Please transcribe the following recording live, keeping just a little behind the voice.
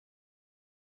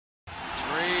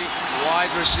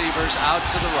wide receivers out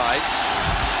to the right.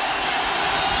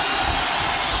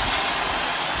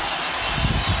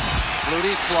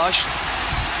 Flutie flushed.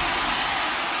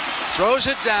 Throws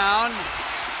it down.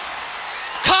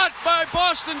 Caught by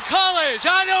Boston College.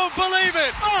 I don't believe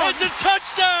it. It's a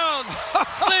touchdown.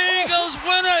 The Eagles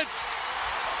win it.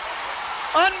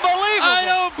 Unbelievable. I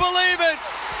don't believe it.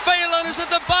 Phelan is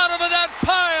at the bottom of that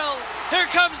pile. Here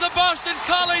comes the Boston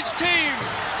College team.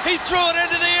 He threw it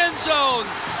into the end zone.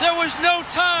 There was no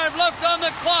time left on the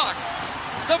clock.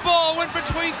 The ball went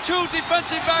between two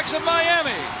defensive backs of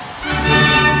Miami.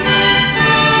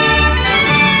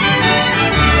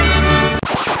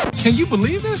 Can you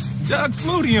believe this? Doug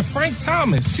Flutie and Frank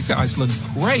Thomas. You guys look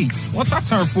great. Once I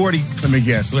turn 40... Let me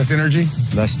guess. Less energy?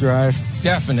 Less drive?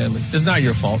 Definitely. It's not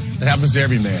your fault. It happens to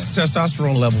every man.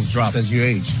 Testosterone levels drop as you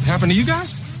age. It happened to you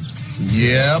guys?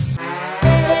 Yep.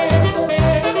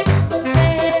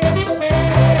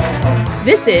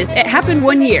 This is It Happened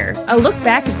One Year, a look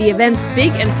back at the events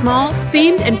big and small,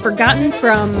 famed and forgotten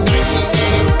from...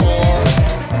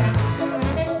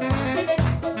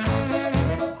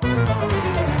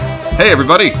 Hey,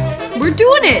 everybody. We're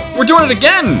doing it! We're doing it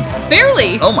again!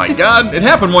 Barely! Oh my god, it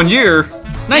happened one year.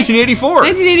 1984.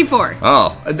 1984.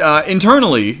 Oh,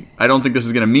 internally, I don't think this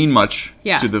is going to mean much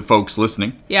to the folks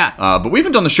listening. Yeah. But we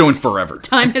haven't done the show in forever.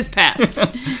 Time has passed.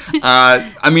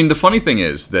 I mean, the funny thing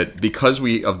is that because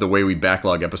of the way we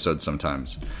backlog episodes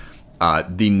sometimes,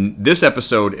 this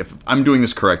episode, if I'm doing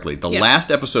this correctly, the last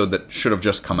episode that should have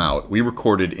just come out, we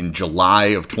recorded in July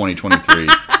of 2023.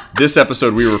 This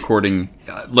episode we were recording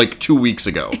like 2 weeks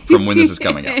ago from when this is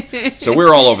coming out. So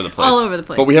we're all over the place. All over the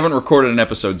place. But we haven't recorded an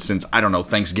episode since, I don't know,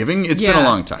 Thanksgiving? It's been a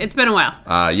long time. It's been a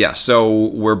while. So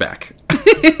we're back.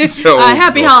 So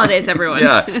happy holidays, everyone.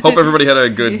 Yeah. Hope everybody had a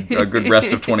good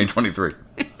rest of 2023.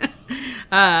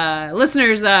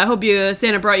 Listeners, hope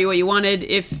Santa brought you what you wanted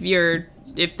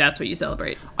if that's what you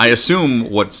celebrate. I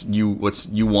assume what's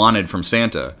you wanted from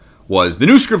Santa was the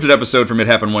new scripted episode from It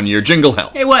Happened One Year, Jingle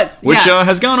Hell. It was, which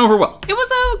has gone over well. It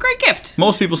was a great gift.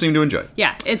 Most people seem to enjoy it.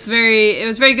 Yeah, it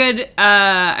was very good.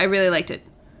 I really liked it.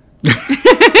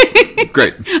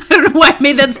 Great. I don't know why I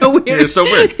made that so weird. It's so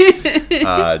weird.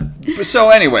 So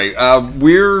anyway,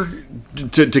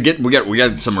 we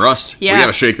got some rust. Yeah. We got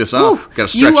to shake this off. Got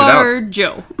to stretch it out. You are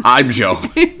Joe. I'm Joe.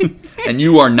 And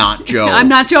you are not Joe. I'm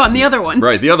not Joe. I'm the other one.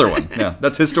 Right, the other one. Yeah,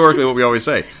 that's historically what we always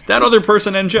say. That other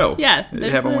person and Joe. Yeah,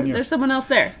 There's someone else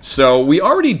there. So we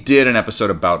already did an episode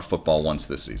about football once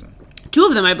this season. 2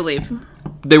 of them, I believe.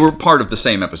 They were part of the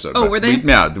same episode. Oh, were they?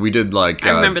 We did like...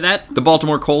 I remember that. The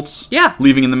Baltimore Colts. Yeah.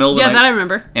 Leaving in the middle of the night. Yeah, that I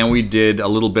remember. And we did a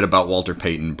little bit about Walter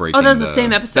Payton breaking that was the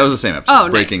same episode? That was the same episode. Oh,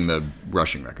 nice. Breaking the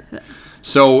rushing record.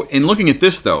 So, in looking at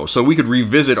this, though, so we could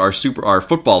revisit our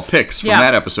football picks from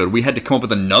that episode, we had to come up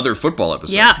with another football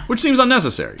episode. Yeah. Which seems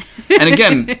unnecessary. And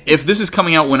again, if this is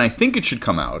coming out when I think it should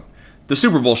come out, the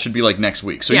Super Bowl should be like next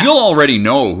week. So you'll already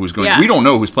know who's going... Yeah. We don't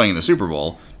know who's playing in the Super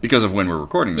Bowl because of when we're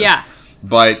recording this. Yeah.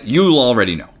 But you'll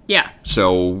already know. Yeah.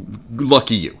 So,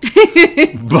 lucky you.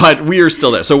 But we are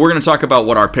still there. So we're going to talk about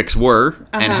what our picks were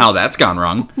and how that's gone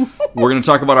wrong. We're going to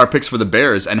talk about our picks for the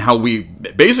Bears and how we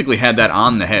basically had that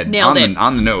on the head. Nailed it.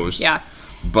 On the nose. Yeah.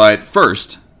 But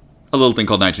first, a little thing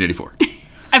called 1984.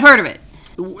 I've heard of it.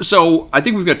 So I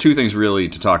think we've got 2 things really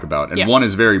to talk about. And one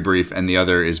is very brief and the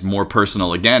other is more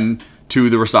personal, again, to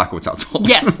the Rosakowitz household.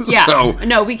 Yes, yeah. So,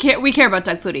 no, we care about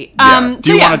Doug Flutie. Yeah.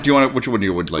 Do you want to? Which one do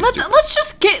you would like to do?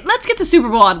 Let's get the Super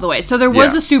Bowl out of the way. So there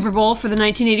was a Super Bowl for the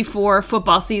 1984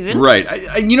 football season. Right.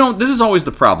 This is always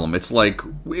the problem. It's like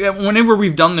whenever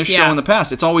we've done this show in the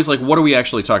past, it's always like, what do we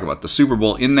actually talk about? The Super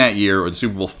Bowl in that year or the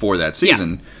Super Bowl for that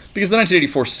season? Yeah. Because the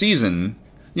 1984 season,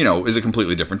 is a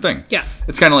completely different thing. Yeah.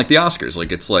 It's kind of like the Oscars.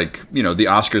 Like, it's like, the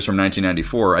Oscars from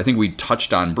 1994, I think we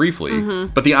touched on briefly,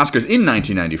 but the Oscars in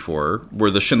 1994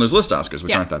 were the Schindler's List Oscars,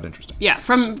 which aren't that interesting. Yeah,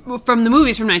 from the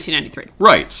movies from 1993.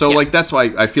 Right. So, that's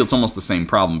why I feel it's almost the same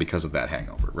problem because of that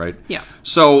hangover, right? Yeah.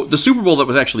 So, the Super Bowl that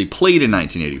was actually played in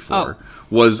 1984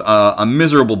 was a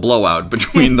miserable blowout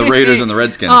between the Raiders and the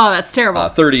Redskins. Oh, that's terrible.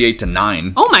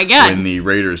 38-9. Oh, my God. When the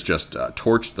Raiders just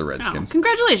torched the Redskins. Oh,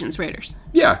 congratulations, Raiders.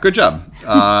 Yeah, good job.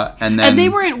 And then... And they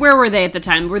were where were they at the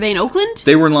time? Were they in Oakland?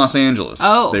 They were in Los Angeles.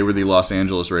 Oh. They were the Los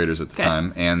Angeles Raiders at the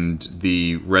time, and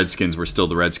the Redskins were still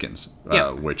the Redskins,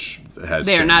 which has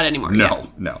They changed. are not anymore.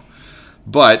 No.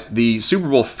 But the Super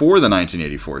Bowl for the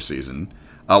 1984 season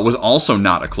was also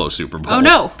not a close Super Bowl. Oh,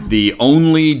 no. The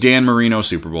only Dan Marino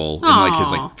Super Bowl in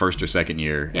his Aw. first or second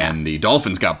year, Yeah. and the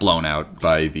Dolphins got blown out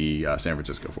by the San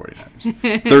Francisco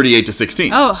 49ers. 38-16.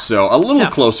 Oh, so a little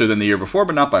tough. closer than the year before,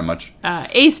 but not by much.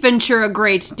 Ace Ventura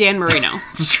great Dan Marino.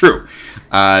 It's true.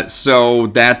 So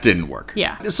that didn't work.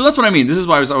 Yeah. So that's what I mean. This is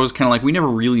why I was kind of like, we never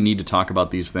really need to talk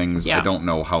about these things. Yeah. I don't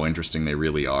know how interesting they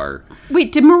really are.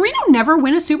 Wait, did Marino never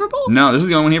win a Super Bowl? No, this is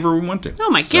the only one he ever went to. Oh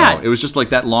my God. It was just like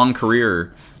that long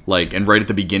career, like, and right at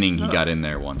the beginning he got in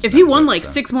there once. If he won like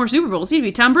 6 more Super Bowls, he'd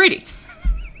be Tom Brady.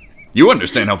 You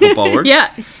understand how football works.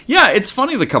 Yeah. Yeah, it's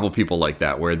funny the couple people like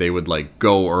that where they would like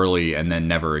go early and then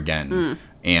never again.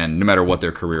 And no matter what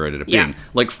their career ended up being.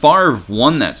 Like Favre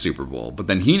won that Super Bowl, but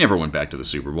then he never went back to the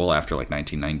Super Bowl after like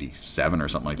 1997 or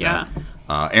something like that.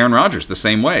 Aaron Rodgers, the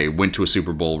same way, went to a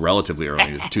Super Bowl relatively early,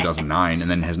 it was 2009,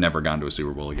 and then has never gone to a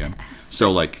Super Bowl again.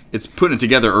 So like, it's putting it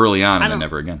together early on and then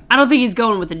never again. I don't think he's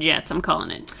going with the Jets. I'm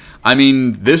calling it. I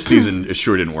mean, this season it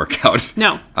sure didn't work out.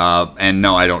 No. And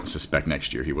no, I don't suspect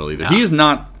next year he will either. He is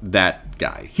not that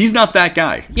guy. He's not that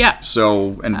guy. Yeah.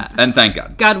 So, and thank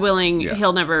God. God willing,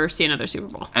 he'll never see another Super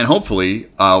Bowl. And hopefully,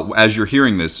 as you're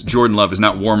hearing this, Jordan Love is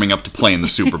not warming up to play in the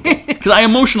Super Bowl. Because I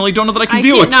emotionally don't know that I can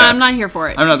deal with that. No, I'm not here for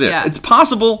it. I'm not there. Yeah. It's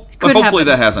possible, but hopefully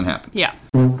that hasn't happened. Yeah.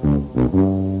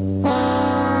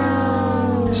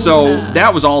 So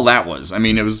that was all that was. I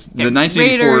mean, it was the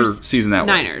 1984 season that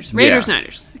Niners. way.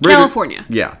 Niners. California.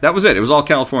 Yeah, that was it. It was all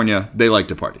California. They liked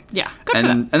to party. Yeah, good for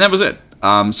them. And that was it.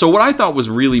 So what I thought was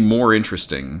really more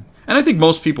interesting, and I think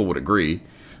most people would agree,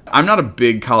 I'm not a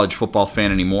big college football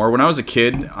fan anymore. When I was a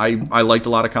kid, I liked a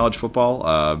lot of college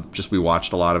football. Just we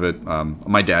watched a lot of it.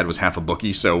 My dad was half a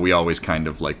bookie, so we always kind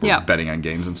of like were betting on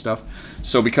games and stuff.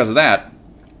 So because of that,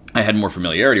 I had more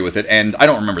familiarity with it. And I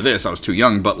don't remember this. I was too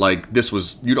young, but like this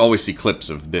was, you'd always see clips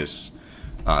of this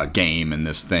game and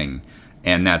this thing.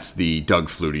 And that's the Doug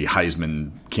Flutie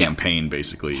Heisman campaign,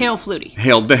 basically. Hail Flutie.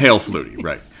 The Hail Flutie,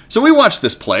 right. So we watched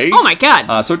this play. Oh my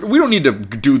God. So we don't need to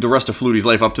do the rest of Flutie's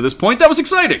life up to this point. That was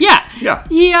exciting. Yeah. Yeah.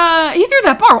 He threw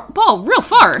that ball real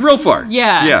far. Real far.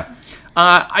 Yeah. Yeah.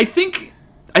 I think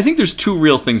there's two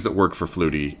real things that work for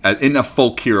Flutie in a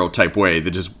folk hero type way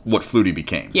that is what Flutie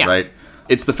became. Yeah. Right?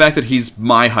 It's the fact that he's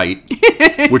my height,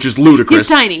 which is ludicrous.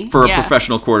 He's tiny. For a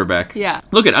professional quarterback. Yeah.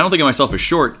 Look, I don't think of myself as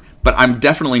short, but I'm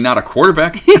definitely not a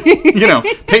quarterback.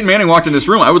 Peyton Manning walked in this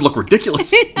room, I would look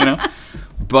ridiculous.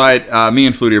 But me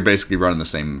and Flutie are basically running the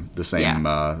same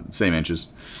inches,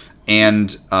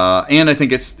 and I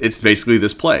think it's basically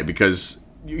this play because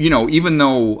even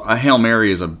though a Hail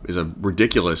Mary is a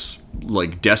ridiculous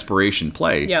like desperation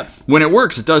play, when it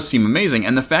works, it does seem amazing,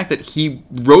 and the fact that he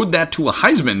rode that to a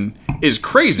Heisman is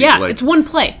crazy. Yeah, it's one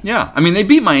play. Yeah, I mean they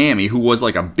beat Miami, who was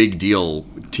like a big deal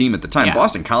team at the time.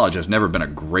 Boston College has never been a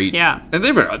great, and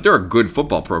they're a good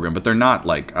football program, but they're not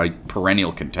like a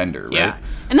perennial contender, right? Yeah,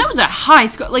 and that was a high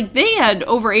score. Like they had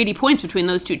over 80 points between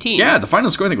those two teams. Yeah, the final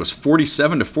score I think was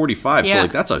 47-45. So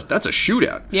like that's a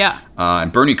shootout. Yeah,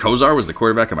 and Bernie Kosar was the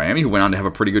quarterback of Miami, who went on to have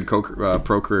a pretty good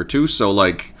pro career too. So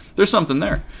like there's something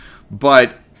there.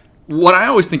 But what I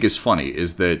always think is funny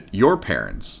is that your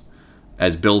parents,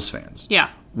 as Bills fans,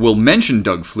 will mention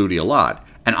Doug Flutie a lot,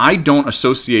 and I don't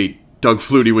associate Doug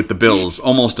Flutie with the Bills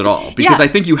almost at all because I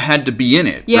think you had to be in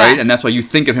it, right? And that's why you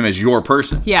think of him as your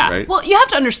person. Yeah. Right? Well, you have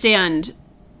to understand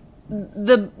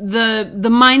the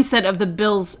mindset of the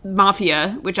Bills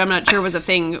Mafia, which I'm not sure was a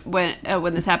thing when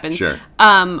this happened. Sure.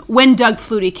 When Doug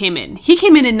Flutie came in. He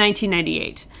came in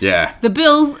 1998. Yeah. The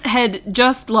Bills had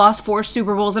just lost 4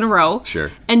 Super Bowls in a row.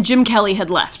 Sure. And Jim Kelly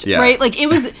had left. Yeah. Right? Like, it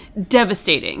was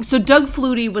devastating. So Doug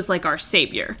Flutie was like our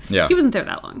savior. Yeah. He wasn't there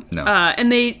that long. No.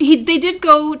 And they did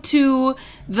go to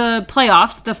the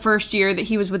playoffs the first year that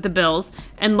he was with the Bills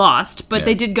and lost, but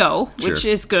they did go, which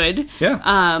is good.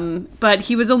 Yeah. But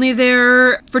he was only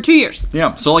there for 2 years.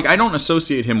 Yeah. So like I don't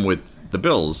associate him with the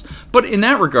Bills, but in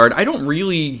that regard, I don't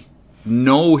really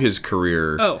know his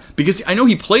career. Oh. Because I know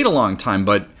he played a long time,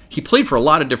 but he played for a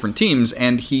lot of different teams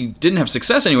and he didn't have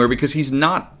success anywhere because he's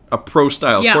not a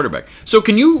pro-style quarterback. So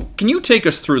can you take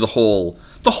us through the whole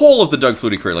of the Doug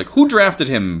Flutie career? Like, who drafted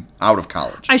him out of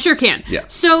college? I sure can. Yeah.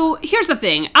 So here's the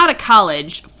thing. Out of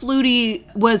college, Flutie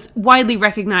was widely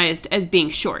recognized as being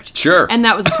short. Sure. And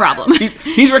that was a problem.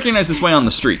 he's recognized this way on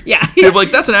the street. Yeah. People are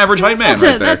like, that's an average height man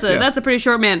right there. That's a pretty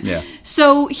short man. Yeah.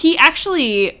 So he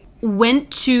actually went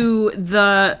to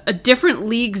a different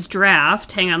league's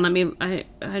draft. Hang on,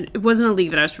 it wasn't a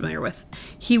league that I was familiar with.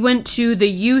 He went to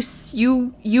the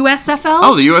USFL.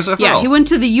 Oh, the USFL. Yeah, he went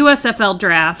to the USFL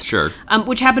draft. Sure.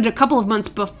 Which happened a couple of months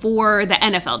before the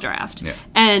NFL draft. Yeah.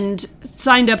 And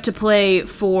signed up to play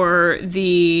for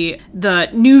the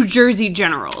New Jersey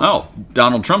Generals. Oh,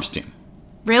 Donald Trump's team.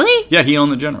 Really? Yeah, he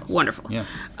owned the Generals. Wonderful.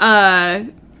 Yeah.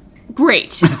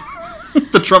 Great.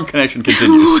 The Trump connection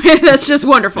continues. That's just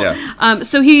wonderful. Yeah.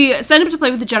 So he signed up to play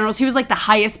with the Generals. He was like the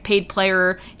highest paid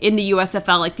player in the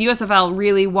USFL. Like the USFL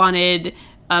really wanted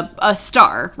a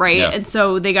star, right? Yeah. And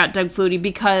so they got Doug Flutie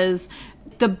because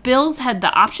the Bills had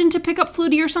the option to pick up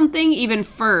Flutie or something even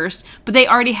first, but they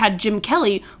already had Jim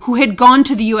Kelly, who had gone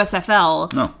to the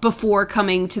USFL before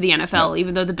coming to the NFL,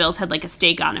 even though the Bills had like a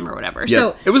stake on him or whatever. Yeah,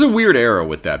 So it was a weird era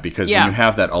with that because when you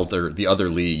have that the other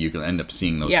league, you can end up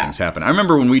seeing those things happen. I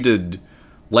remember when we did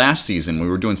last season, we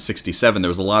were doing 67, there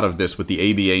was a lot of this with the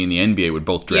ABA and the NBA would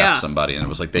both draft somebody, and it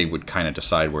was like they would kind of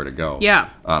decide where to go. Yeah.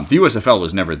 The USFL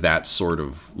was never that sort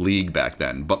of league back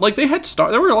then, but like they had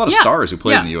there were a lot of stars who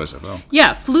played in the USFL.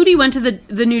 Yeah, Flutie went to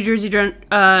the New Jersey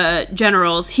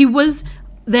Generals. He was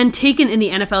then taken in the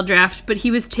NFL draft, but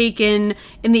he was taken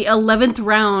in the 11th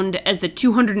round as the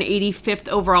 285th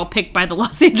overall pick by the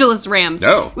Los Angeles Rams,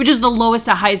 which is the lowest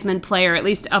a Heisman player, at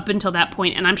least up until that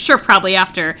point, and I'm sure probably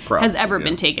after, has ever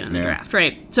been taken in the draft,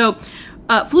 right? So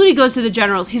Flutie goes to the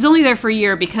Generals. He's only there for a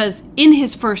year because in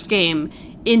his first game,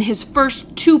 in his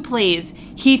first 2 plays,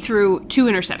 he threw 2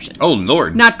 interceptions. Oh,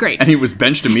 Lord. Not great. And he was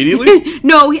benched immediately?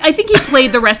 No, I think he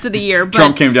played the rest of the year. But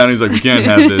Trump came down and he's like, we can't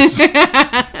have this.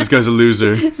 This guy's a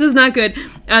loser. This is not good.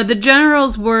 The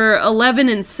Generals were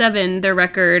 11-7, their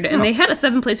record, and they had a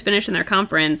 7th-place finish in their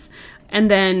conference.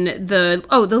 And then the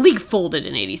league folded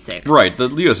in 86. Right, the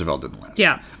USFL didn't last.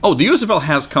 Yeah. Oh, the USFL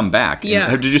has come back.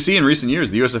 Yeah. Did you see in recent years,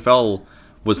 the USFL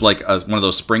was like one of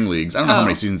those spring leagues. I don't know how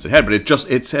many seasons it had, but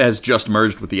it has just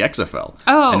merged with the XFL.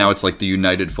 Oh. And now it's like the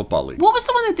United Football League. What was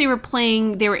the one that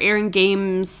they were airing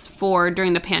games for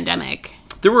during the pandemic?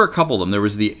 There were a couple of them. There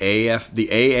was the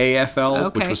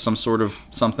AAFL, which was some sort of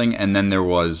something, and then there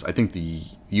was, I think the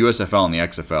USFL and the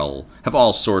XFL have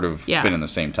all sort of been in the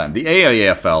same time. The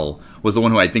AAFL was the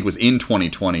one who I think was in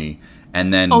 2020,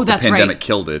 and then the pandemic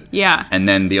killed it. Yeah. And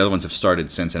then the other ones have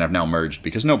started since and have now merged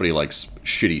because nobody likes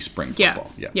shitty spring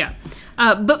football. Yeah.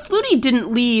 But Flutie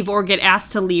didn't leave or get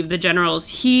asked to leave the Generals.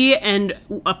 He and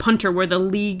a punter were the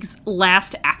league's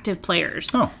last active players.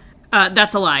 Oh.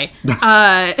 That's a lie.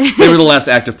 They were the last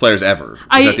active players ever.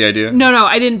 Is that the idea? No,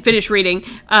 I didn't finish reading.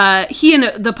 He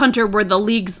and the punter were the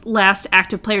league's last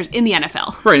active players in the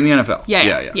NFL. Right, in the NFL.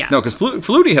 Yeah. No, because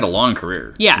Flutie had a long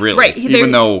career. Yeah, really. Right.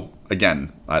 Even though,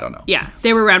 again, I don't know. Yeah,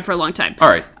 they were around for a long time. All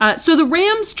right. So the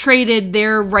Rams traded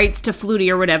their rights to Flutie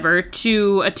or whatever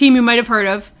to a team you might have heard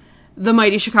of, the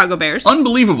mighty Chicago Bears.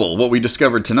 Unbelievable what we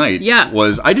discovered tonight.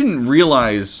 Was I didn't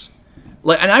realize,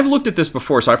 and I've looked at this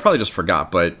before, so I probably just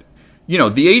forgot, but you know,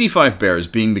 the 85 Bears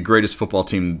being the greatest football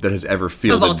team that has ever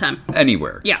fielded of all time.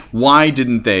 Anywhere. Yeah. Why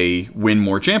didn't they win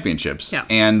more championships? Yeah.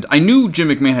 And I knew Jim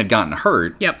McMahon had gotten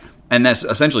hurt. Yep. And that's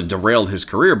essentially derailed his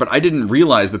career, but I didn't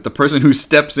realize that the person who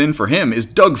steps in for him is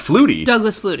Doug Flutie.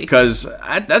 Douglas Flutie. Because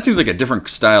that seems like a different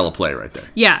style of play right there.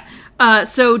 Yeah.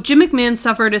 So Jim McMahon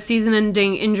suffered a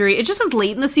season-ending injury. It just was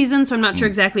late in the season, so I'm not sure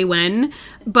exactly when.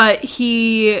 But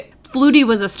Flutie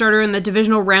was a starter in the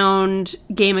divisional round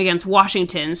game against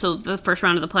Washington, so the first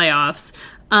round of the playoffs.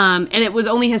 And it was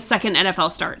only his second NFL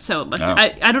start, so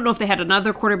I don't know if they had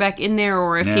another quarterback in there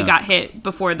or if he got hit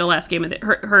before the last game of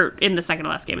hurt in the second to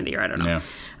last game of the year. I don't know. Yeah.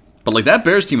 But like that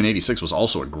Bears team in '86 was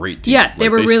also a great team. Yeah, they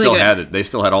were really good. They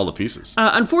still had all the pieces.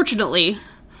 Unfortunately,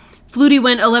 Flutie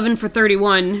went 11 for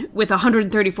 31 with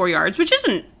 134 yards, which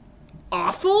isn't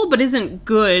awful, but isn't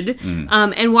good.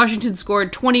 And Washington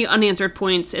scored 20 unanswered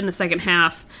points in the second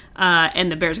half, and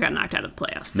the Bears got knocked out of the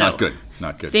playoffs. So,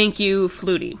 Not good. Thank you,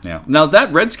 Flutie. Yeah. Now,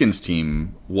 that Redskins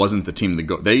team wasn't the team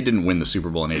that they didn't win the Super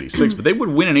Bowl in '86, but they would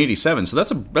win in '87, so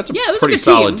that's a pretty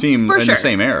solid team in the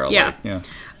same era. Yeah.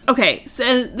 Okay,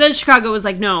 so then Chicago was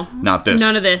like, no. Not this.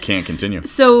 None of this. Can't continue.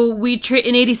 So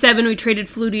in '87, we traded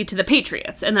Flutie to the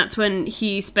Patriots, and that's when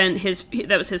he spent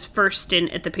that was his first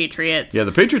stint at the Patriots. Yeah,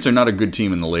 the Patriots are not a good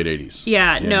team in the late '80s.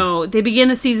 Yeah, no. They began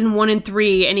the season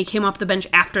 1-3, and he came off the bench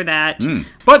after that.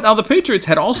 But now the Patriots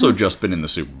had also just been in the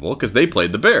Super Bowl, because they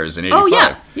played the Bears in '85.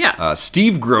 Oh, yeah.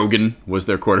 Steve Grogan was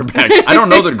their quarterback. I don't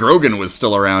know that Grogan was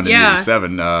still around in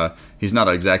 '87. He's not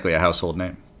exactly a household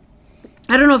name.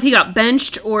 I don't know if he got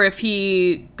benched or if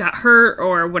he got hurt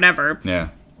or whatever. Yeah.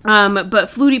 But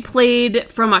Flutie played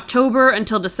from October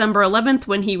until December 11th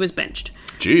when he was benched.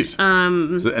 Jeez.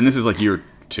 And this is like year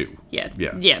 2.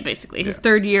 Yeah, basically. His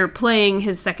third year playing,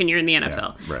 his second year in the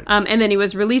NFL. Yeah, right. And then he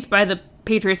was released by the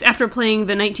Patriots after playing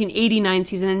the 1989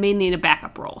 season and mainly in a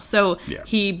backup role. So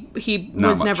he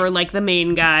was never like the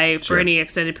main guy for any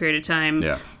extended period of time.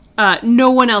 Yeah.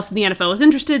 No one else in the NFL was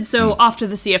interested, so off to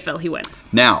the CFL he went.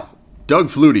 Now, Doug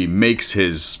Flutie makes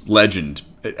his legend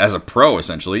as a pro,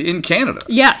 essentially, in Canada.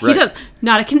 Yeah, he does.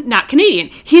 Not Canadian.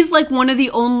 He's like one of the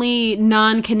only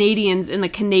non-Canadians in the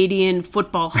Canadian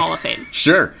Football Hall of Fame.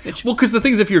 Sure. Well, because the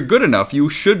thing is, if you're good enough, you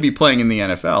should be playing in the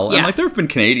NFL. And like, there have been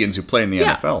Canadians who play in the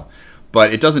NFL.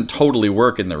 But it doesn't totally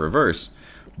work in the reverse.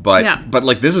 But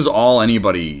like this is all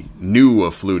anybody knew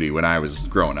of Flutie when I was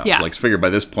growing up. Yeah. Like figure by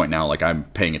this point now, like I'm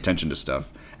paying attention to stuff.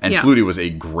 And Yeah. Flutie was a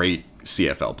great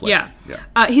CFL player.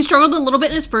 Yeah. He struggled a little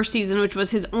bit in his first season, which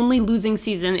was his only losing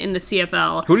season in the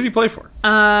CFL. Who did he play for?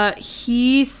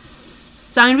 He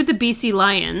signed with the BC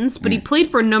Lions, but he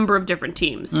played for a number of different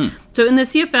teams. So in the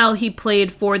CFL, he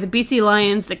played for the BC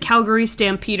Lions, the Calgary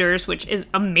Stampeders, which is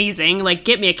amazing. Like,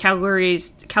 get me a Calgary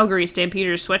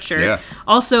Stampeders sweatshirt. Yeah.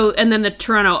 Also, and then the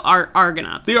Toronto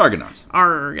Argonauts. The Argonauts.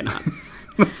 Argonauts.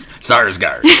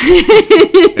 Sarsgaard.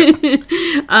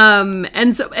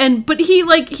 But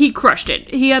he crushed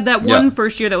it. He had that one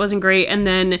first year that wasn't great, and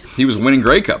then He was winning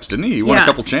Grey Cups, didn't he? He won a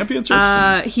couple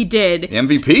championships. he did. The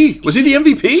MVP? Was he the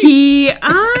MVP?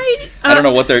 I don't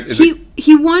know what they're...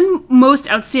 He won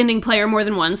most outstanding player more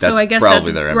than once, so I guess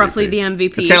that's their roughly MVP. the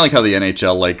MVP. It's kind of like how the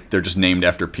NHL, like, they're just named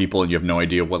after people and you have no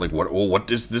idea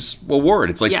what is this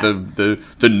award? It's like the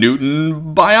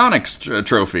Newton Bionics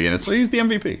trophy, and he's the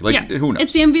MVP. Like, who knows?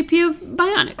 It's the MVP of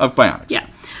Bionics. Of Bionics. Yeah.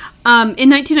 In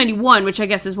 1991, which I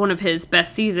guess is one of his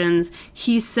best seasons,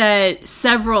 he set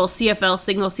several CFL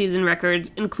single-season records,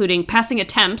 including passing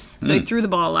attempts, so he threw the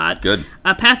ball a lot. Good.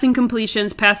 Passing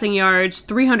completions, passing yards,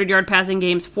 300-yard passing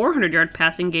games, 400-yard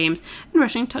passing games, and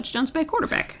rushing touchdowns by a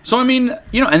quarterback. So, I mean,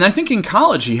 and I think in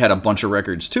college he had a bunch of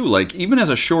records, too. Like, even as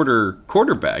a shorter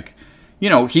quarterback,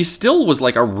 he still was,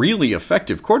 like, a really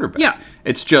effective quarterback. Yeah.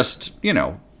 It's just,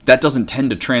 that doesn't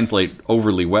tend to translate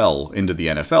overly well into the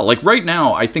NFL. Like right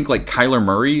now, I think like Kyler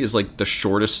Murray is like the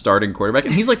shortest starting quarterback,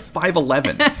 and he's like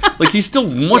 5'11". Like he's still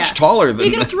much taller than.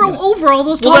 You're gonna throw over all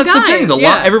those tall guys. guys. Well, that's the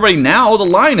thing. Everybody now, the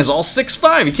line is all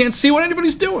 6'5". You can't see what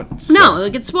anybody's doing. So. No,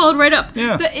 it gets swallowed right up.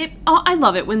 Yeah. I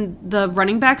love it when the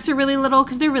running backs are really little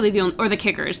because they're really the only, or the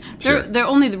kickers. They're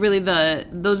only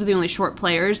those are the only short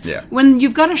players. Yeah. When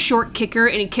you've got a short kicker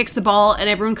and he kicks the ball and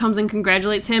everyone comes and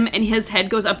congratulates him and his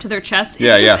head goes up to their chest.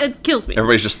 It kills me.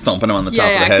 Everybody's just thumping him on the top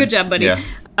of the head. Good job, buddy.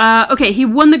 Yeah. Okay, he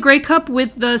won the Grey Cup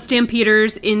with the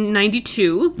Stampeders in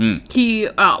 '92. He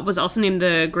was also named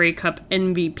the Grey Cup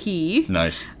MVP.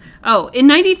 Nice. Oh, in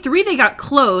 '93 they got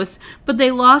close, but they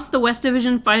lost the West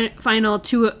Division final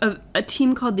to a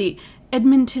team called the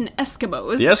Edmonton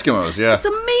Eskimos. The Eskimos, yeah. It's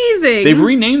amazing. They've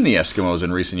renamed the Eskimos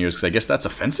in recent years because I guess that's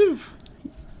offensive.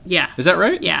 Yeah. Is that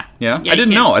right? Yeah. Yeah? I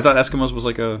didn't know. I thought Eskimos was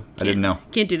like I didn't know.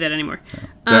 Can't do that anymore.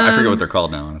 I forget what they're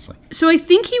called now, honestly. So I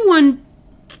think he won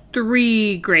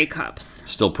 3 Grey Cups.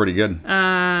 Still pretty good.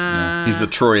 Yeah. He's the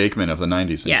Troy Aikman of the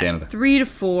 90s in Canada. 3 to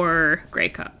 4 Grey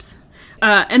Cups.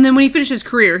 And then when he finished his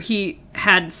career, he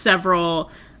had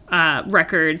several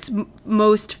records.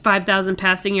 Most 5,000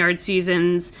 passing yard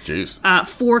seasons. Jeez.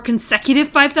 4 consecutive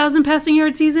 5,000 passing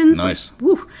yard seasons. Nice.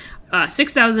 Woo.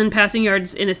 6,000 passing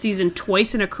yards in a season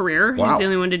twice in a career. Wow. He's the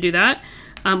only one to do that,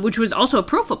 which was also a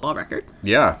pro football record.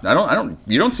 Yeah,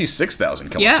 you don't see 6,000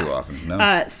 come up too often. No.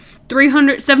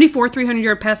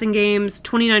 300-yard passing games,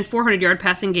 29 400-yard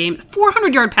passing games,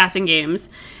 400-yard passing games,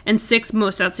 and 6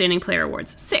 most outstanding player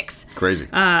awards. 6. Crazy.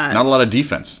 Not a lot of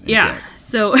defense. Yeah.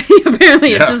 So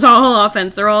apparently it's just all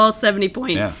offense. They're all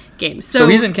 70-point games. So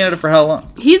he's in Canada for how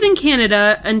long? He's in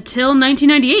Canada until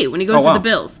 1998 when he goes to the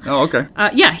Bills. Oh, okay.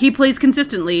 He plays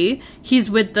consistently. He's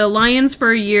with the Lions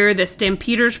for a year, the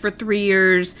Stampeders for 3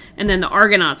 years, and then the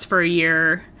Argonauts for a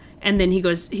year. And then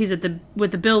he's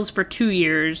with the Bills for 2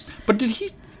 years. But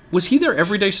was he their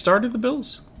everyday starter at the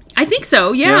Bills? I think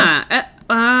so, yeah.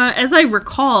 As I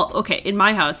recall, in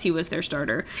my house, he was their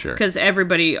starter. Sure. Because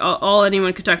everybody, all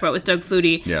anyone could talk about was Doug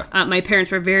Flutie. Yeah. My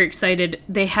parents were very excited.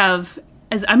 They have,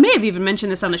 as I may have even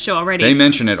mentioned this on the show already. They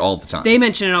mention it all the time.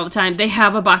 They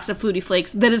have a box of Flutie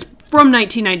Flakes that is from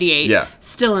 1998. Yeah.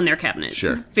 Still in their cabinet.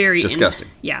 Sure. Very disgusting.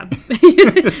 Yeah.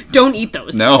 Don't eat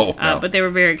those. No. But they were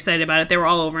very excited about it. They were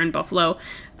all over in Buffalo.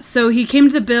 So he came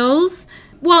to the Bills.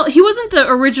 Well, he wasn't the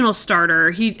original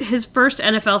starter. His first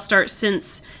NFL start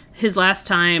since his last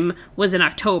time was in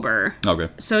October. Okay.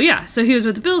 So he was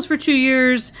with the Bills for 2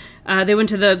 years. They went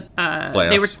to the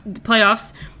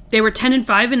playoffs. They were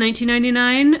 10-5 in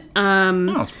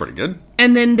 1999. That's pretty good.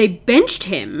 And then they benched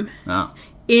him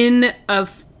in a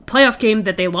playoff game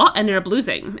that they ended up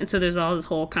losing. And so there's all this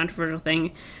whole controversial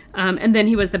thing. And then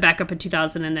he was the backup in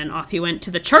 2000, and then off he went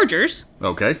to the Chargers.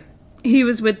 Okay. He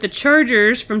was with the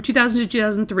Chargers from 2000 to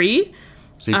 2003.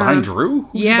 Was he behind Drew?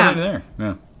 Who's he behind there?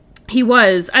 Yeah. He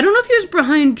was. I don't know if he was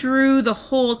behind Drew the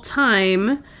whole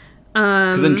time.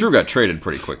 Because then Drew got traded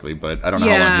pretty quickly, but I don't know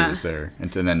how long he was there.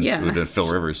 And then it would have Phil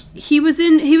Rivers. He was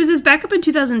his backup in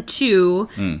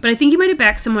 2002, but I think he might have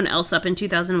backed someone else up in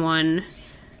 2001.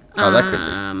 Oh, that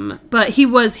could be. But he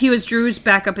was Drew's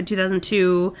backup in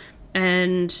 2002.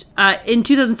 And in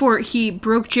 2004, he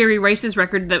broke Jerry Rice's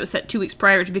record that was set 2 weeks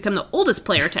prior to become the oldest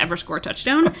player to ever score a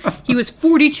touchdown. He was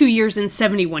 42 years and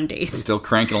 71 days. Still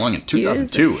cranking along in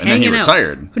 2002, and then he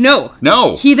retired.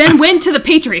 No. He then went to the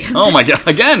Patriots. Oh my God!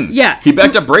 Again? Yeah. He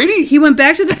backed up Brady? He went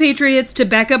back to the Patriots to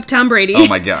back up Tom Brady. Oh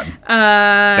my God!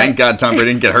 Thank God Tom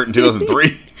Brady didn't get hurt in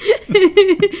 2003.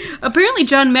 Apparently,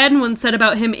 John Madden once said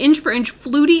about him, inch for inch,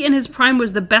 Flutie in his prime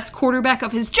was the best quarterback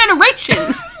of his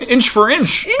generation. Inch for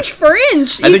inch. Inch for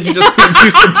inch. I think he just means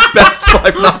he's the best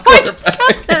 5'9" quarterback. I just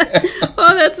got that.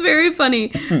 Oh, that's very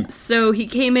funny. So he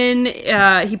came in,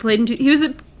 he played he was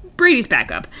Brady's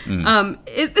backup.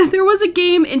 There was a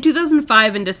game in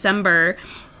 2005 in December.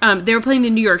 They were playing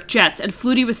the New York Jets, and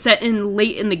Flutie was set in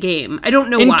late in the game. I don't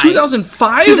know why. In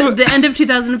 2005? To the end of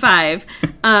 2005.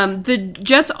 The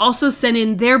Jets also sent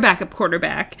in their backup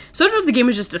quarterback. So I don't know if the game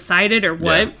was just decided or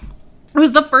what. Yeah. It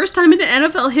was the first time in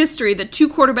NFL history that 2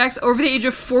 quarterbacks over the age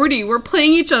of 40 were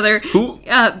playing each other. Who?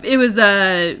 It was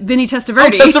Vinny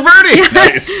Testaverde. Oh, Testaverde! Yeah.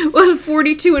 Nice. Was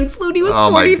 42 and Flutie was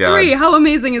 43. How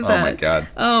amazing is that? Oh, my God.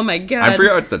 Oh, my God. I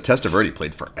forgot that Testaverde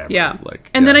played forever. Yeah.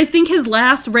 And then I think his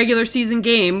last regular season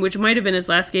game, which might have been his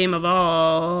last game of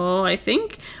all, I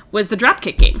think, was the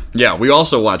dropkick game. Yeah, we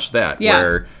also watched that,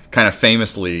 where kind of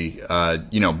famously,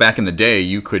 back in the day,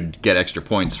 you could get extra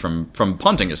points from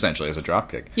punting, essentially, as a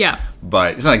dropkick. Yeah.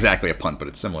 But it's not exactly a punt, but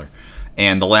it's similar.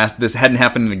 And this hadn't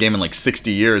happened in a game in like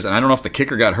 60 years, and I don't know if the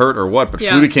kicker got hurt or what, but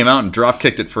Flutie came out and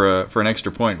drop-kicked it for an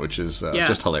extra point, which is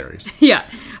just hilarious. Yeah.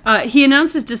 He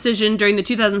announced his decision during the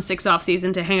 2006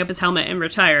 offseason to hang up his helmet and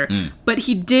retire, but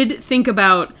he did think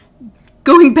about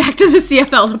going back to the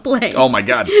CFL to play. Oh my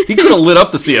God. He could have lit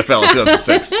up the CFL in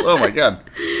 2006. Oh my God.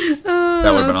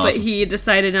 That would have been awesome. But he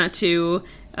decided not to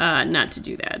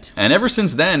do that. And ever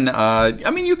since then,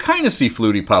 you kind of see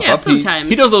Flutie pop up.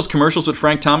 Sometimes. He does those commercials with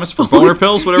Frank Thomas for boner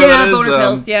pills, whatever that is. Boner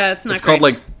pills. Yeah, it's not it's great. Called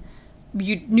like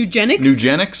Nugenics?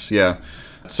 Nugenics, yeah.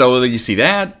 So you see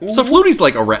that. So Flutie's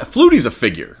Flutie's a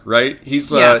figure, right?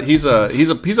 He's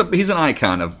an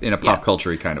icon in a pop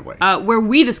culture kind of way. Where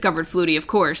we discovered Flutie, of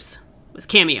course, was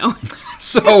Cameo.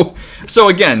 So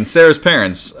again, Sarah's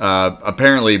parents,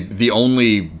 apparently the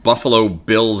only Buffalo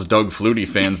Bills Doug Flutie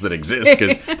fans that exist,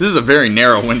 because this is a very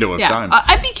narrow window of time.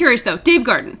 I'd be curious, though. Dave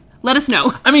Garden, let us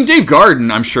know. I mean, Dave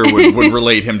Garden, I'm sure, would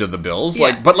relate him to the Bills.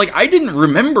 But I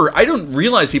didn't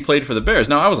realize he played for the Bears.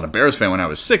 Now, I wasn't a Bears fan when I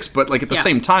was 6, but at the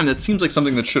same time, that seems like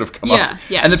something that should have come up.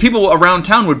 Yeah. And the people around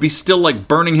town would be still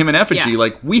burning him in effigy.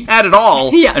 We had it all,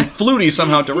 and Flutie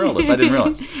somehow derailed us. I didn't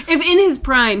realize. If in his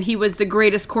prime he was the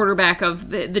greatest quarterback of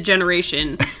the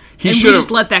generation, we just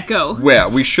let that go. Yeah,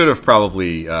 we should have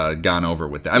probably gone over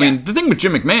with that. I mean, the thing with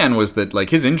Jim McMahon was that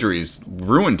his injuries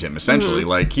ruined him essentially.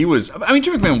 Jim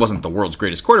McMahon wasn't the world's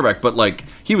greatest quarterback, but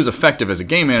he was effective as a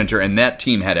game manager, and that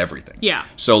team had everything. Yeah.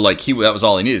 So that was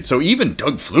all he needed. So even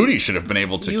Doug Flutie should have been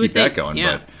able to keep that going.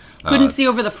 Yeah. But couldn't see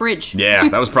over the fridge. Yeah,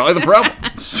 that was probably the problem.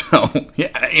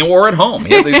 Or at home,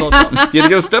 he had these little he had to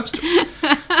get a step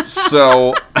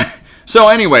stool. So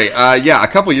anyway, a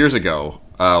couple years ago.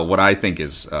 What I think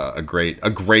is a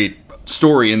great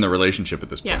story in the relationship at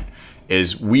this point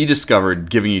is we discovered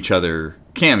giving each other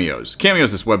Cameos. Cameo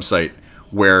is this website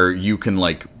where you can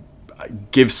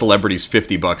give celebrities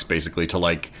 $50 basically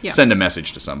to send a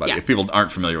message to somebody if people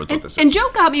aren't familiar with what this is. And Joe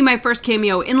got me my first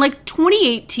Cameo in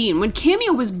 2018 when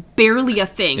Cameo was barely a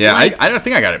thing. Yeah, I don't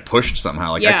think I got it pushed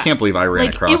somehow. I can't believe I ran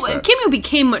across that. Cameo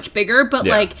became much bigger, but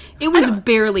it was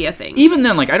barely a thing. Even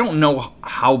then, I don't know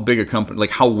how big a company,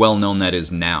 how well known that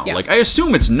is now. Yeah. I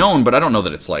assume it's known, but I don't know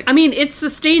that it's I mean, it's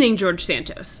sustaining George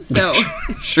Santos, so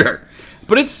sure.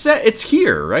 But it's set. It's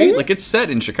here, right? It's set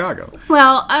in Chicago.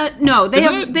 Well, no, they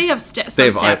have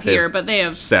staff here, but they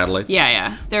have satellites.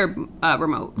 Yeah, they're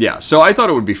remote. Yeah, so I thought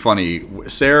it would be funny.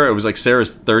 Sarah, it was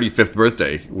Sarah's 35th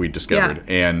birthday. We discovered,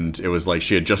 and it was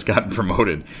she had just gotten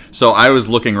promoted. So I was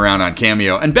looking around on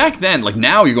Cameo, and back then,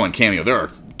 now you go on Cameo, there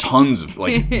are tons of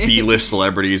B-list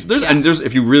celebrities. There's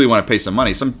if you really want to pay some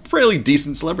money, some fairly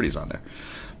decent celebrities on there.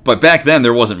 But back then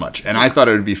there wasn't much, and I thought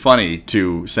it would be funny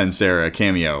to send Sarah a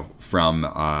Cameo from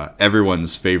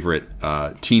everyone's favorite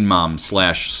teen mom /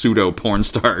 pseudo porn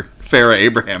star, Farrah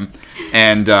Abraham,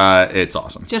 and it's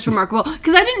awesome. Just remarkable,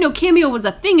 because I didn't know Cameo was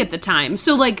a thing at the time.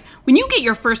 So when you get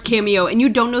your first Cameo and you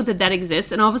don't know that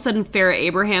exists, and all of a sudden Farrah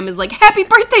Abraham is "Happy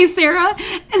birthday, Sarah,"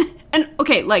 and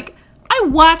okay, I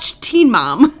watched Teen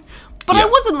Mom. But I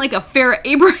wasn't a Farrah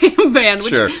Abraham fan.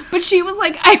 But she was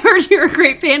 "I heard you're a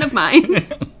great fan of mine."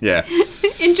 Yeah.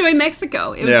 Enjoy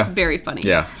Mexico. It was very funny.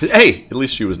 Yeah. Hey, at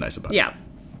least she was nice about it. Yeah.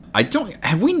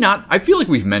 Have we not? I feel like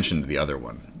we've mentioned the other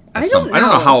one. I don't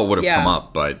know how it would have come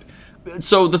up, but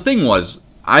so the thing was,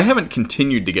 I haven't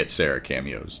continued to get Sarah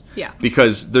cameos. Yeah.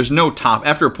 Because there's no top.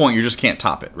 After a point, you just can't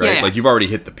top it, right? Yeah. Like, you've already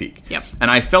hit the peak. Yep. And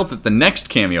I felt that the next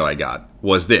cameo I got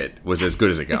was as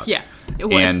good as it got. Yeah, it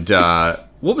was. And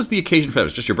what was the occasion for that? It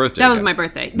was just your birthday. That was again. my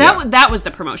birthday. Yeah. That was the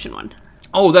promotion one.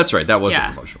 Oh, that's right. That was Yeah.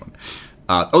 the promotion one.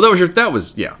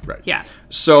 Right. Yeah.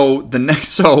 So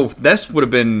this would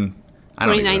have been... I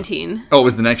don't even know. 2019. Oh, it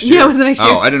was the next year? Yeah, it was the next year.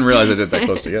 Oh, I didn't realize I did that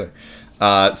close together.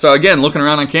 So again, looking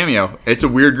around on Cameo, it's a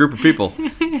weird group of people.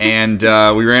 And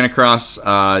we ran across,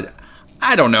 I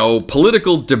don't know,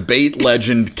 political debate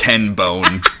legend Ken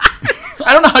Bone.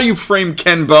 I don't know how you frame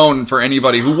Ken Bone for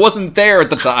anybody who wasn't there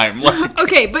at the time. Like,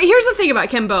 Okay, but here's the thing about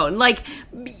Ken Bone. Like,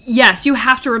 yes, you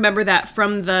have to remember that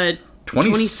from the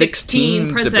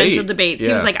 2016 presidential debates. Yeah.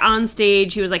 He was like on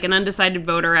stage. He was like an undecided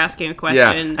voter asking a question.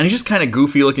 yeah, and he's just kind of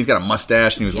goofy. Like, he's got a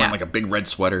mustache and he was wearing Yeah. like a big red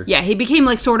sweater. Yeah, he became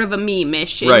like sort of a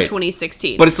meme-ish in Right.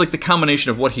 2016. But it's like the combination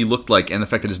of what he looked like and the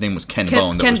fact that his name was Ken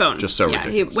Bone. That Ken was Bone. just so yeah,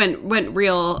 ridiculous. he went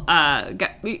real.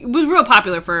 Was real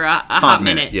popular for a hot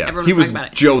minute. Yeah, Everyone he was talking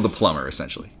about it. Joe the plumber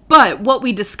essentially. But what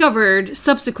we discovered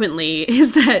subsequently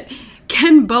is that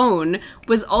Ken Bone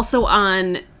was also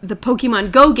on the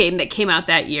Pokemon Go game that came out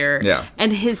that year. Yeah.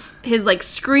 And his like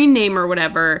screen name or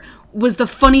whatever was the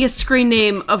funniest screen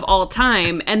name of all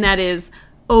time, and that is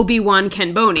Obi-Wan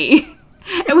Kenboni.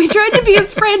 And we tried to be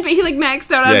his friend, but he like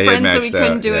maxed out on Yeah, he had friends, so we maxed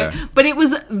couldn't out, do yeah. it. But it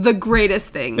was the greatest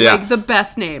thing. Yeah. Like the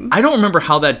best name. I don't remember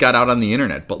how that got out on the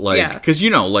internet, but like, Yeah. because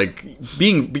like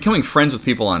becoming friends with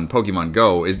people on Pokemon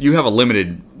Go is you have a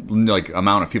limited like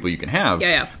amount of people you can have.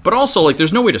 Yeah. But also like,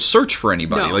 there's no way to search for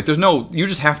anybody. No. Like, you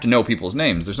just have to know people's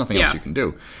names. There's nothing else Yeah. you can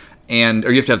do,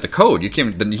 or you have to have the code. You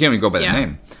can't even go by Yeah. the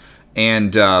name.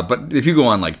 And but if you go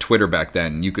on like Twitter back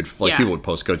then, you could Yeah. people would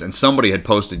post codes, and somebody had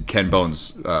posted Ken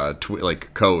Bone's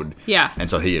code. Yeah. And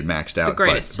so he had maxed out.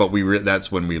 greatest. But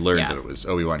that's when we learned Yeah. that it was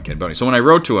Obi-Wan Kenboni. So when I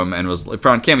wrote to him and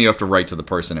found Cam, you have to write to the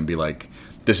person and be like,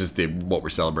 this is what we're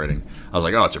celebrating. I was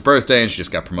like, oh, it's her birthday, and she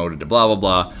just got promoted to blah blah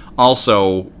blah.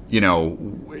 Also,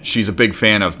 she's a big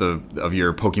fan of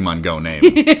your Pokemon Go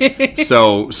name.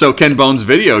 so Ken Bone's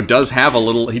video does have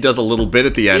he does a little bit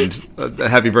at the end,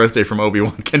 happy birthday from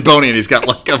Obi-Wan Kenboni, and he's got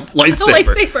like a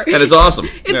lightsaber. And it's awesome.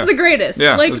 It's the greatest.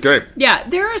 Yeah, like, it was great. Yeah,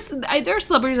 there are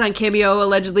celebrities on Cameo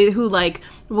allegedly who like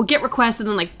will get requests and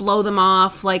then like blow them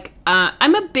off. Like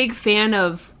I'm a big fan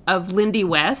of Lindy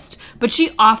West, but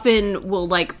she often will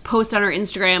like post on her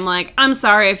Instagram like, I'm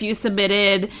sorry if you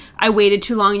submitted, I waited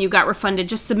too long and you got refunded,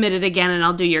 just submit it again and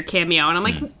I'll do your cameo. And I'm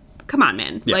like, come on,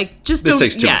 man. Yeah. Like, just This don't.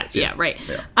 takes 2 yeah, minutes, yeah. yeah, right.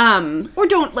 Yeah. Or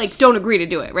don't agree to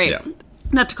do it, right? Yeah.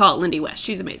 Not to call it Lindy West.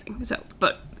 She's amazing. So,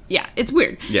 but yeah, it's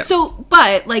weird. Yeah. So,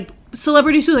 but like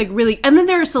celebrities who like really, and then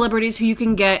there are celebrities who you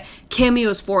can get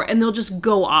cameos for and they'll just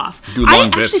go off. Do I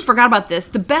long bits. actually forgot about this.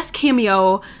 The best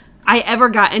cameo I ever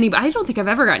got anybody, I don't think I've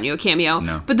ever gotten you a cameo,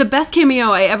 No. but the best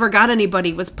cameo I ever got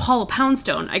anybody was Paula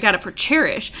Poundstone. I got it for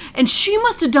Cherish, and she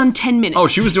must have done 10 minutes. Oh,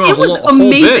 she was doing it a whole was bit.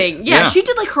 amazing. Yeah, Yeah. she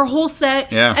did like her whole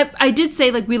set. Yeah. I did say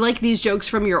like, we like these jokes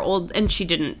from your old, and she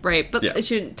didn't, right? But Yeah.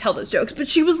 she didn't tell those jokes, but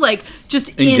she was like just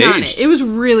in on Engaged. it. It was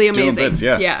really Doing amazing. bits,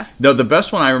 yeah. Yeah. The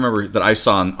best one I remember that I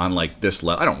saw on like this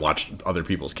level, I don't watch other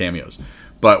people's cameos,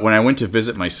 but when I went to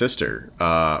visit my sister,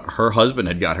 her husband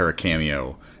had got her a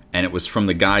cameo, and it was from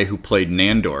the guy who played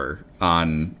Nandor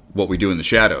on What We Do in the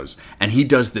Shadows, and he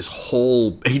does it as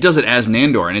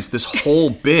Nandor, and it's this whole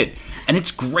bit, and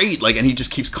it's great, like, and he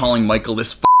just keeps calling Michael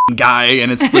this f***ing guy,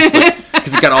 and it's just like,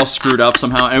 because it got all screwed up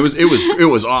somehow, and it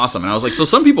was awesome, and I was like, so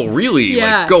some people really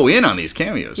Yeah. like go in on these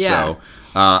cameos. Yeah. So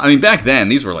I mean, back then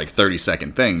these were like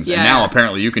 30-second things, Yeah. and now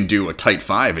apparently you can do a tight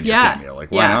 5 in your cameo.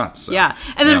 Like, why not? So, yeah.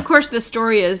 And then, of course, the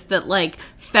story is that, like,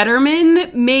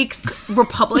 Fetterman makes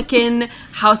Republican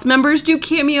House members do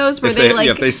cameos where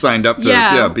if they signed up to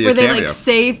be where a they, cameo. like,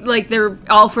 say, like, they're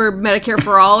all for Medicare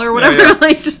for all or whatever. Yeah.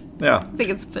 Like, just, Yeah.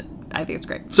 I think it's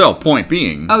great. So, point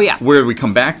being, Oh, yeah. where we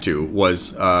come back to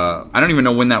was, I don't even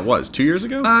know when that was, 2 years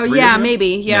ago? Oh, 3 yeah, years ago? maybe,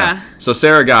 yeah. So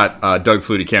Sarah got Doug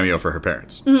Flutie cameo for her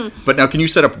parents. Mm-hmm. But now, can you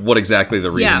set up what exactly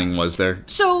the Yeah. reasoning was there?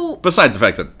 So, Besides the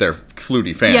fact that they're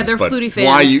Flutie fans. Yeah, they're but Flutie fans.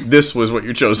 Why this was what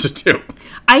you chose to do.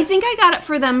 I think I got it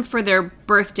for them for their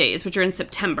birthdays, which are in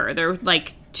September. They're,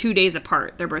 like, 2 days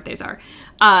apart, their birthdays are.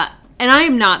 And I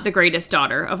am not the greatest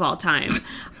daughter of all time.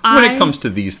 when it comes to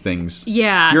these things,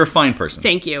 Yeah. you're a fine person.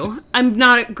 Thank you. I'm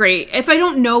not great. If I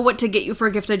don't know what to get you for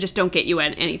a gift, I just don't get you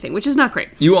anything, which is not great.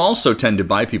 You also tend to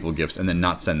buy people gifts and then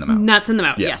not send them out. Not send them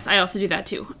out. Yeah. Yes, I also do that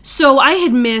too. So I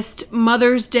had missed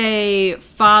Mother's Day,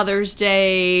 Father's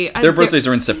Day. Their birthdays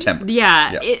are in September.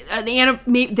 Yeah.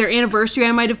 Their anniversary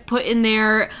I might have put in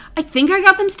there. I think I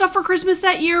got them stuff for Christmas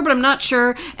that year, but I'm not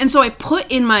sure. And so I put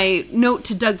in my note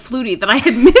to Doug Flutie that I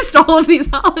had missed all of these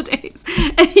holidays.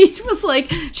 And he was like,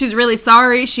 she's really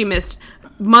sorry. She missed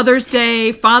Mother's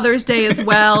Day, Father's Day as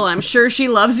well. I'm sure she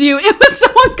loves you. It was so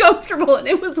uncomfortable and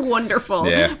it was wonderful.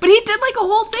 Yeah. But he did like a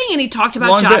whole thing and he talked about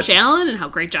Long Josh bit. Allen and how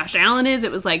great Josh Allen is.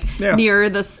 It was like Yeah. near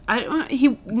this.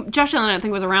 Josh Allen I don't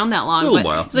think was around that long, A little but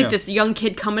while, it was like yeah. this young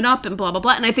kid coming up and blah blah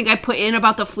blah. And I think I put in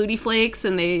about the Flutie Flakes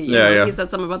and they, he said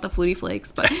something about the Flutie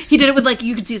Flakes, but he did it with like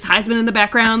you could see his Heisman in the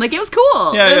background. Like it was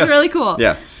cool. Yeah, it was yeah. really cool.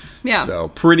 Yeah. Yeah. So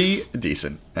pretty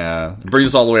decent. Brings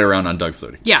us all the way around on Doug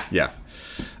Flutie. Yeah. Yeah.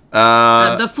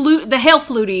 The Hail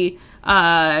Flutie.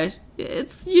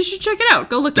 You should check it out.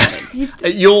 Go look at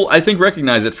it. You'll, I think,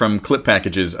 recognize it from clip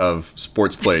packages of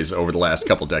sports plays over the last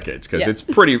couple decades because Yeah. it's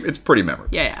pretty memorable.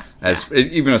 Yeah.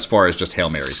 Even as far as just Hail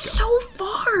Marys go. So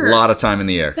far. A lot of time in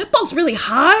the air. That ball's really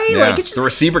high. Yeah. Like it's just The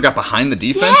receiver got behind the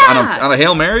defense Yeah. on a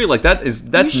Hail Mary. Like that's you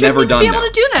never shouldn't done. even be able now.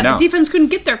 to do that. No. The defense couldn't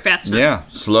get there fast enough. Yeah,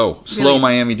 slow Really-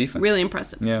 Miami defense. Really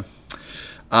impressive. Yeah.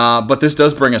 But this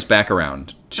does bring us back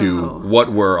around to Oh.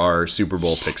 what were our Super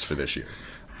Bowl picks for this year.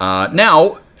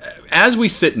 Now, as we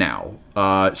sit now,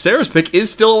 Sarah's pick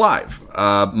is still alive.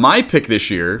 My pick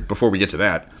this year, before we get to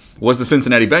that, was the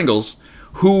Cincinnati Bengals,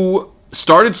 who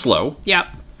started slow, Yep.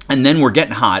 and then were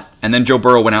getting hot, and then Joe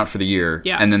Burrow went out for the year,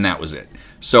 Yeah. and then that was it.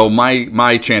 So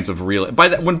my chance of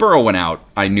when Burrow went out,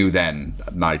 I knew then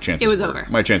my chances was were, over.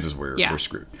 My chances were Yeah.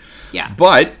 screwed. Yeah.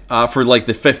 But for like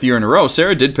the 5th year in a row,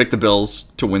 Sarah did pick the Bills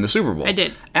to win the Super Bowl. I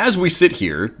did. As we sit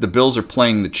here, the Bills are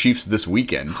playing the Chiefs this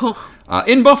weekend.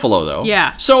 In Buffalo, though.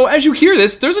 Yeah. So as you hear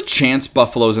this, there's a chance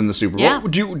Buffalo's in the Super Bowl. Yeah.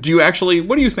 Do you actually?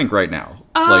 What do you think right now?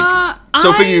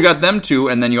 Figure you got them two,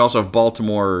 and then you also have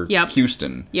Baltimore. Yep.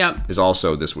 Houston. Yep. Is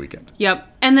also this weekend. Yep.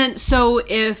 And then so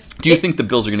if Do you think the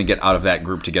Bills are going to get out of that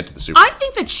group to get to the Super Bowl? I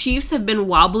think the Chiefs have been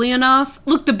wobbly enough.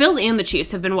 Look, the Bills and the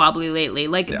Chiefs have been wobbly lately.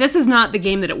 Like, this is not the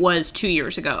game that it was 2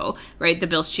 years ago, right? The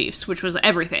Bills-Chiefs, which was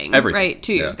everything. Right?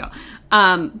 2 years ago.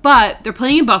 But they're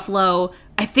playing in Buffalo.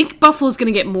 I think Buffalo's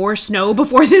going to get more snow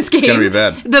before this game. It's going to be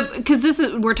bad. Because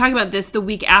we're talking about this the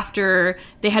week after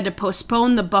they had to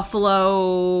postpone the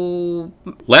Buffalo...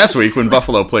 Last week when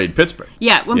Buffalo played Pittsburgh.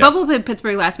 Yeah, when Buffalo played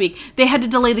Pittsburgh last week, they had to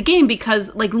delay the game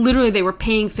because, like, literally they were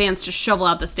paying fans to shovel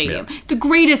out the stadium. Yeah. The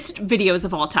greatest videos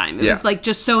of all time. It was, like,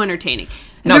 just so entertaining.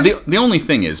 And Now, they're- the only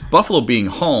thing is, Buffalo being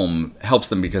home helps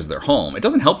them because they're home. It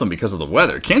doesn't help them because of the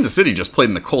weather. Kansas City just played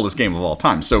in the coldest game of all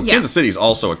time, so Yeah. Kansas City's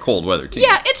also a cold weather team.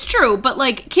 Yeah, it's true, but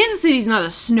like Kansas City's not a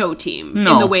snow team in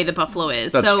No. the way that Buffalo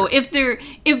is. That's so true.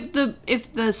 if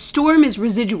the storm is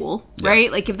residual,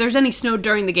 right? Like if there's any snow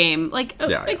during the game,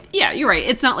 you're right.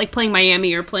 It's not like playing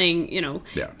Miami or playing,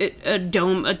 a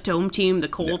dome team, the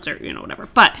Colts or whatever.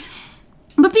 But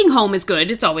being home is good.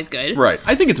 It's always good. Right.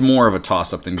 I think it's more of a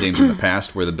toss-up than games in the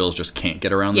past where the Bills just can't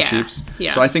get around the Yeah. Chiefs.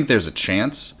 Yeah. So I think there's a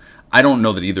chance. I don't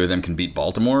know that either of them can beat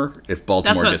Baltimore if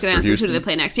Baltimore That's what I was gets going to through ask. Who Houston. do they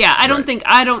play next? Yeah,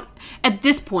 at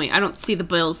this point, I don't see the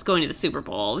Bills going to the Super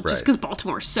Bowl just Right. because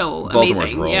Baltimore's so Baltimore's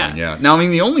amazing. rolling, yeah. yeah. Now, I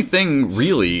mean, the only thing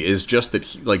really is just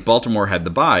that, like, Baltimore had the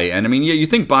bye, and I mean, you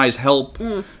think byes help,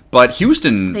 but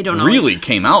Houston They don't really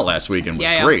came out last week and was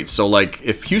Yeah, yeah. great. So, like,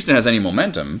 if Houston has any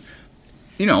momentum,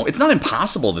 it's not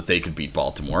impossible that they could beat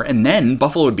Baltimore, and then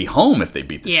Buffalo would be home if they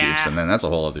beat the Yeah. Chiefs, and then that's a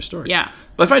whole other story. Yeah.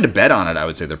 But if I had to bet on it, I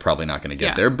would say they're probably not going to get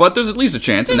Yeah. there. But there's at least a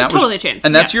chance, There's and that totally was a chance,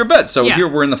 and that's yeah. your bet. So Yeah. here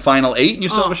we're in the final 8, and you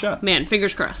still have a shot. Man,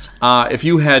 fingers crossed. If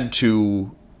you had to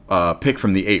pick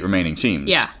from the 8 remaining teams,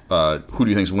 Yeah. Who do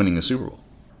you think is winning the Super Bowl?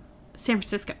 San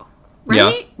Francisco. Right?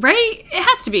 Yeah. Right? It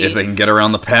has to be. If they can get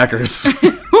around the Packers.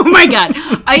 Oh my god.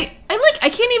 I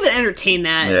can't even entertain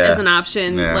that Yeah. as an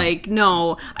option. Yeah. Like,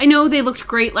 no. I know they looked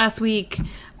great last week.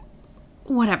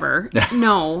 Whatever.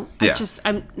 No. Yeah.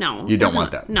 No. You don't They're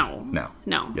want not- that. No. No.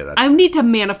 No. Yeah, that's I need to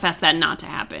manifest that not to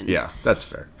happen. Yeah, that's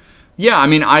fair. Yeah, I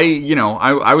mean,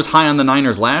 I was high on the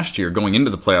Niners last year going into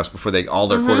the playoffs before all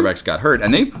their quarterbacks got hurt,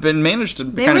 and they've been managed to kind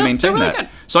of they're maintain really that. good.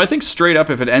 So I think straight up,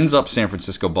 if it ends up San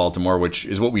Francisco, Baltimore, which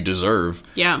is what we deserve,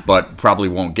 Yeah. but probably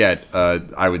won't get,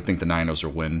 I would think the Niners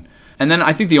will win. And then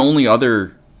I think the only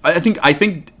other, I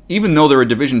think even though they're a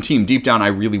division team, deep down I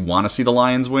really want to see the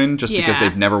Lions win, just because Yeah.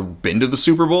 they've never been to the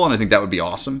Super Bowl, and I think that would be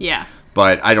awesome. Yeah.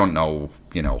 But I don't know,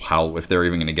 how if they're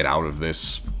even going to get out of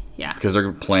this. Yeah. Because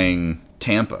they're playing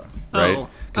Tampa, right? Oh.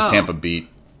 Because Oh. Tampa beat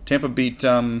Tampa beat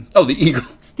the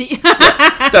Eagles. Yeah,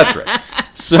 that's right.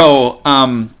 So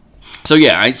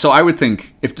I would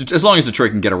think as long as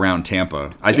Detroit can get around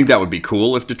Tampa, I think that would be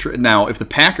cool. If the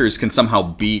Packers can somehow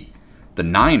beat the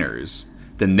Niners,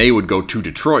 then they would go to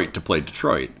Detroit to play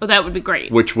Detroit. Well, that would be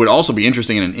great. Which would also be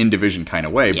interesting in an in-division kind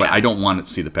of way, but I don't want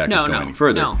to see the Packers go any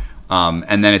further. No.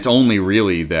 And then it's only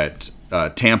really that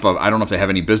Tampa, I don't know if they have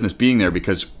any business being there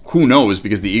because who knows,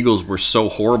 because the Eagles were so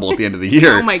horrible at the end of the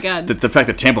year. Oh my God. That the fact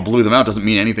that Tampa blew them out doesn't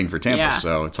mean anything for Tampa, Yeah.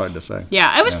 so it's hard to say. Yeah,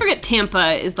 I always forget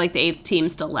Tampa is like the 8th team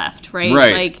still left, right?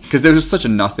 Right, because there was such a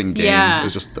nothing game. Yeah. It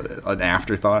was just an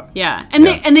afterthought. Yeah, and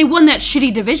they won that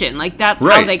shitty division. Like, that's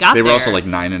how they got there. They were also like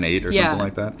 9-8 or something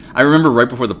like that. I remember right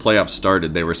before the playoffs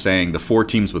started, they were saying the 4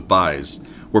 teams with byes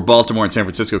were Baltimore and San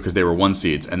Francisco because they were 1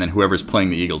 seeds, and then whoever's playing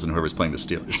the Eagles and whoever's playing the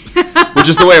Steelers, which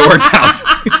is the way it worked out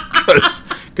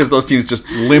because those teams just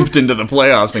limped into the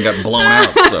playoffs and got blown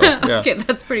out. So yeah, Okay,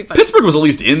 that's pretty funny. Pittsburgh was at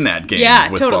least in that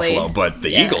game with totally. Buffalo, but the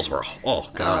Eagles were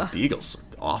the Eagles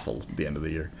were awful at the end of the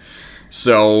year.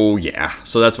 So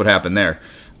so that's what happened there.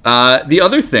 The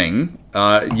other thing,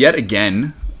 yet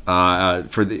again.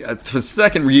 For the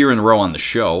second year in a row on the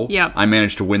show, I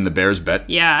managed to win the Bears bet.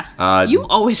 Yeah, you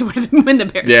always win the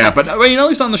Bears. Yeah, but at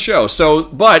least on the show. So,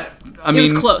 but I mean,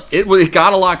 it was close. It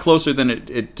got a lot closer than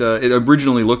it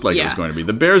originally looked like it was going to be.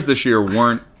 The Bears this year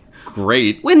weren't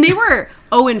great. When they were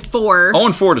 0-4,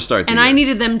 0-4 to start the year. I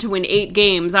needed them to win 8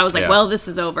 games, I was like, well, this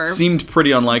is over. Seemed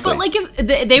pretty unlikely. But like,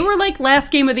 if they were like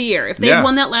last game of the year, if they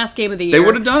won that last game of the year, they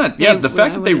would have done it. Yeah, the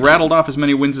fact that they rattled off as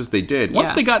many wins as they did,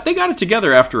 once they got it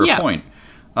together after a point.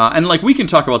 And like, we can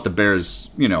talk about the Bears,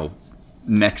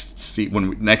 next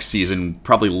season,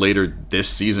 probably later this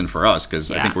season for us,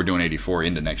 because I think we're doing 84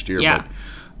 into next year. Yeah.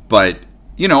 But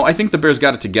I think the Bears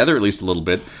got it together at least a little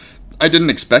bit. I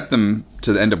didn't expect them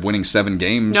to end up winning 7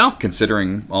 games,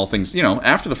 considering all things.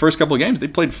 After the first couple of games, they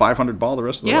played 500 ball the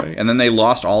rest of the way, and then they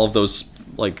lost all of those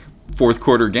like fourth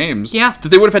quarter games. Yeah, that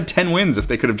they would have had 10 wins if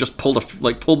they could have just pulled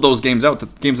those games out, the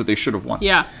games that they should have won.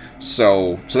 Yeah.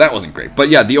 So that wasn't great, but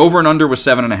yeah, the over and under was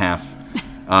 7.5.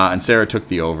 And Sarah took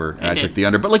the over, and I took the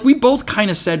under. But like, we both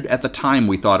kind of said at the time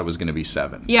we thought it was going to be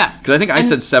 7. Yeah. Because I think I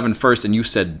said 7 first, and you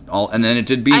said all, and then it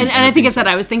did be. And I think I said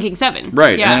I was thinking 7.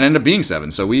 Right, and it ended up being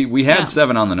 7. So we had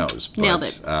 7 on the nose. But, nailed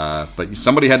it. But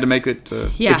somebody had to make it.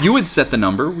 If you had set the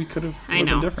number, we could have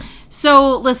been different.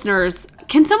 So, listeners,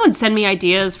 can someone send me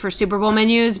ideas for Super Bowl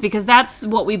menus? Because that's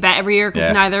what we bet every year,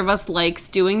 because neither of us likes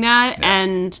doing that. Yeah.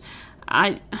 And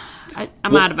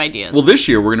I'm out of ideas. Well, this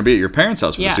year we're going to be at your parents'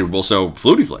 house for the Super Bowl, so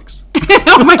Flutie Flakes.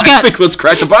 Oh my God! I think let's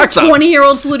crack the box out.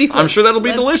 20-year-old Flutie Flakes. I'm sure that'll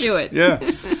be delicious. Do it. Yeah.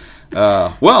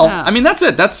 I mean, that's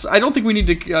it. I don't think we need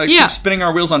to keep spinning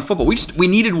our wheels on football. We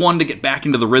needed one to get back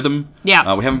into the rhythm.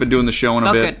 Yeah. We haven't been doing the show in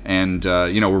a bit, good. and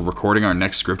we're recording our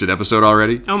next scripted episode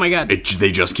already. Oh my God!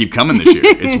 They just keep coming this year.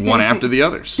 It's one after the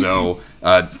other. So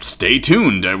stay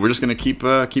tuned. We're just gonna keep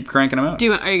cranking them out.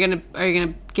 Are you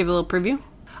gonna give a little preview?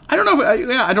 I don't know.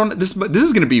 I don't. This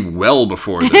is going to be well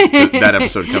before that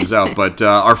episode comes out. But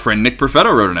our friend Nick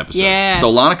Perfetto wrote an episode. Yeah. So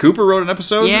Lana Cooper wrote an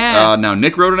episode. Yeah. Now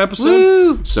Nick wrote an episode.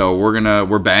 Woo. So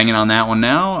we're banging on that one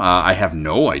now. I have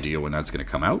no idea when that's going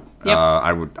to come out. Yep.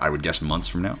 I would guess months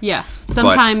from now. Yeah.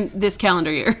 Sometime this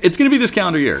calendar year. It's going to be this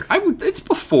calendar year. It's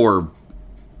before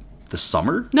the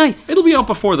summer. Nice. It'll be out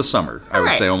before the summer. I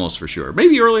would say almost for sure.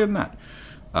 Maybe earlier than that.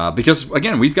 Because,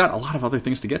 again, we've got a lot of other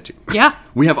things to get to. Yeah.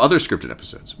 We have other scripted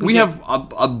episodes. We have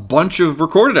a bunch of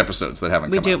recorded episodes that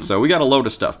haven't come out. So we got a load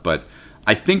of stuff. But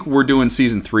I think we're doing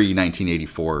Season 3,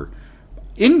 1984,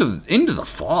 into the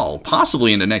fall,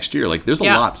 possibly into next year. Like, there's a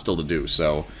lot still to do.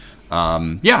 So,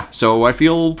 so I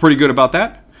feel pretty good about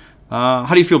that.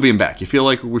 How do you feel being back? You feel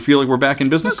like we're back in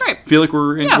business? I feel great. Feel like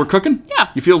we're cooking? Yeah.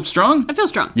 You feel strong? I feel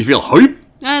strong. You feel hype?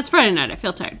 It's Friday night. I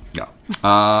feel tired. Yeah.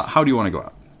 How do you want to go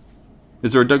out?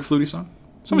 Is there a Doug Flutie song?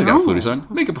 Somebody's got a Flutie song.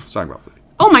 Make up a song about Flutie.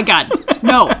 Oh my God.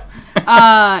 No.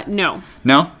 No.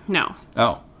 No? No.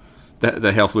 Oh.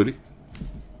 The Hail Flutie?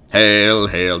 Hail,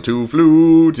 hail to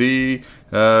Flutie.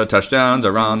 Touchdowns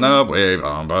are on the way.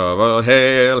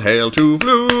 Hail, hail to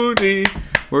Flutie.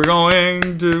 We're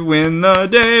going to win the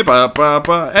day.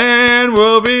 And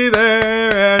we'll be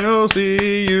there. And we'll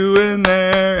see you in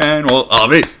there. And we'll all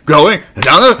be going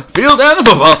down the field and the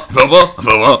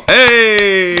football.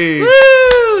 Hey!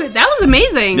 Woo! That was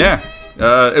amazing. Yeah.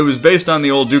 It was based on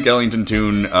the old Duke Ellington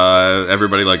tune,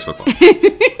 Everybody Likes Football.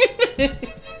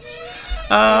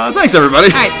 Thanks, everybody.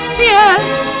 All right. See ya.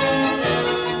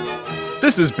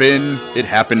 This has been It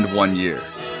Happened One Year.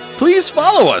 Please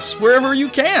follow us wherever you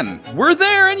can. We're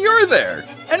there and you're there.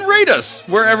 And rate us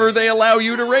wherever they allow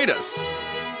you to rate us.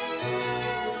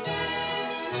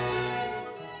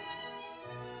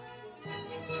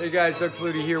 Hey guys, Doug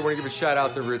Flutie here. Want to give a shout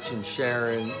out to Rich and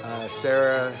Sharon.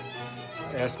 Sarah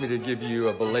asked me to give you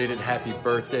a belated happy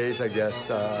birthdays. I guess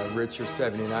Rich, you're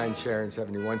 79, Sharon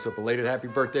 71. So belated happy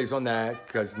birthdays on that,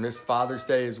 because missed Father's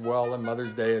Day as well and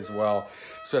Mother's Day as well.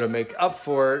 So to make up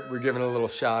for it, we're giving a little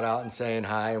shout out and saying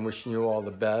hi and wishing you all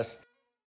the best.